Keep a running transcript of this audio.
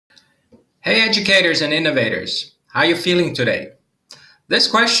Hey educators and innovators, how are you feeling today? This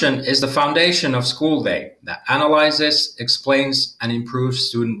question is the foundation of School Day that analyzes, explains, and improves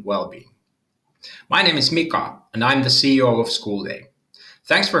student well-being. My name is Mika, and I'm the CEO of School Day.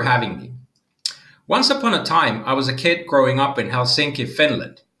 Thanks for having me. Once upon a time, I was a kid growing up in Helsinki,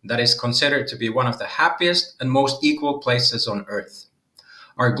 Finland, that is considered to be one of the happiest and most equal places on earth.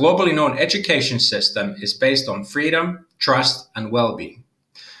 Our globally known education system is based on freedom, trust, and well-being.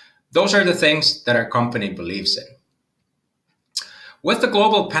 Those are the things that our company believes in. With the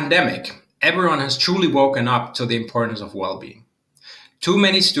global pandemic, everyone has truly woken up to the importance of well-being. Too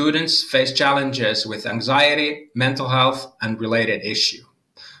many students face challenges with anxiety, mental health, and related issues.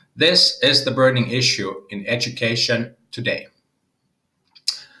 This is the burning issue in education today.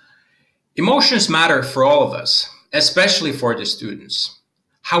 Emotions matter for all of us, especially for the students.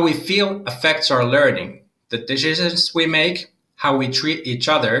 How we feel affects our learning, the decisions we make, how we treat each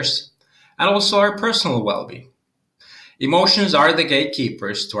other, and also our personal well-being. Emotions are the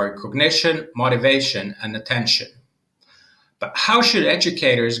gatekeepers to our cognition, motivation, and attention. But how should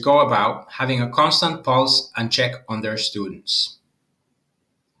educators go about having a constant pulse and check on their students?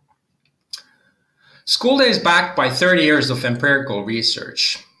 School Day is backed by 30 years of empirical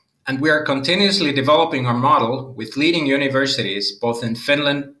research, and we are continuously developing our model with leading universities both in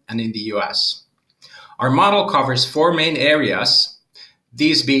Finland and in the US. Our model covers 4 main areas,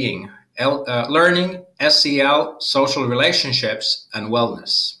 these being learning, SEL, social relationships, and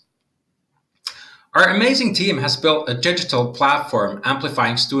wellness. Our amazing team has built a digital platform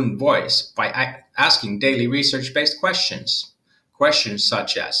amplifying student voice by asking daily research-based questions. Questions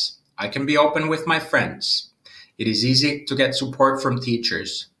such as, I can be open with my friends. It is easy to get support from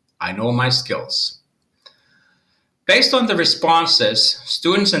teachers. I know my skills. Based on the responses,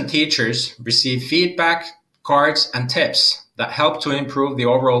 students and teachers receive feedback, cards, and tips that help to improve the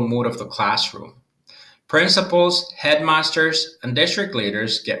overall mood of the classroom. Principals, headmasters, and district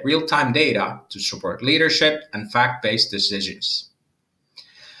leaders get real-time data to support leadership and fact-based decisions.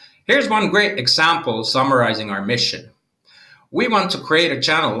 Here's one great example summarizing our mission. We want to create a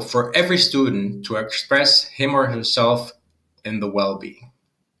channel for every student to express him or herself in the well-being.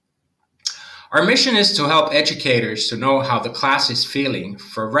 Our mission is to help educators to know how the class is feeling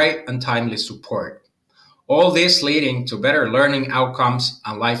for right and timely support. All this leading to better learning outcomes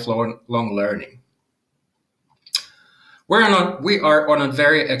and lifelong learning. We are on a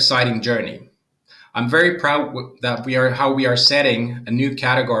very exciting journey. I'm very proud that we are setting a new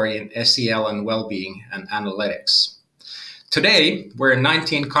category in SEL and well-being and analytics. Today, we're in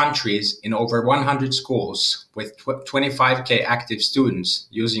 19 countries in over 100 schools with 25,000 active students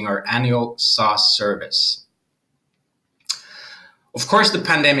using our annual SaaS service. Of course, the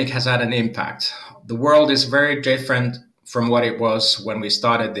pandemic has had an impact. The world is very different from what it was when we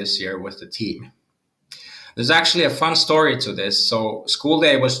started this year with the team. There's actually a fun story to this. So School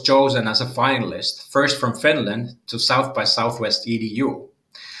Day was chosen as a finalist, first from Finland to South by Southwest EDU.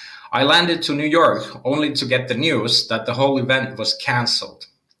 I landed to New York only to get the news that the whole event was cancelled.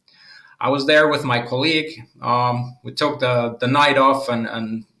 I was there with my colleague. We took the night off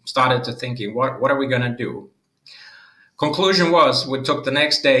and started to thinking, what are we going to do? Conclusion was we took the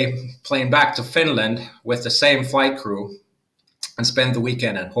next day plane back to Finland with the same flight crew and spent the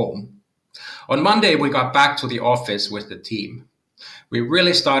weekend at home. On Monday, we got back to the office with the team. We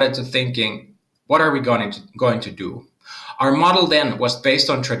really started to thinking, what are we going to do? Our model then was based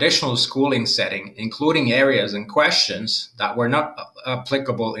on traditional schooling setting, including areas and questions that were not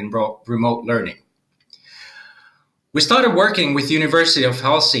applicable in remote learning. We started working with University of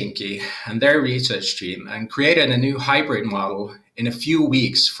Helsinki and their research team and created a new hybrid model in a few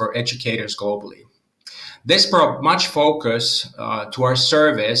weeks for educators globally. This brought much focus to our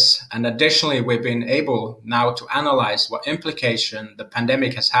service, and additionally, we've been able now to analyze what implication the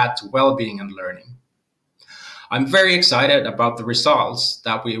pandemic has had to well-being and learning. I'm very excited about the results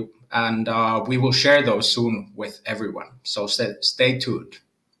that we will share those soon with everyone. So stay tuned.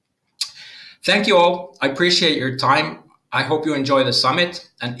 Thank you all. I appreciate your time. I hope you enjoy the summit.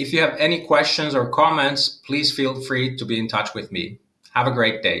 And if you have any questions or comments, please feel free to be in touch with me. Have a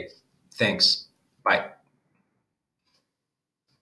great day. Thanks. Bye.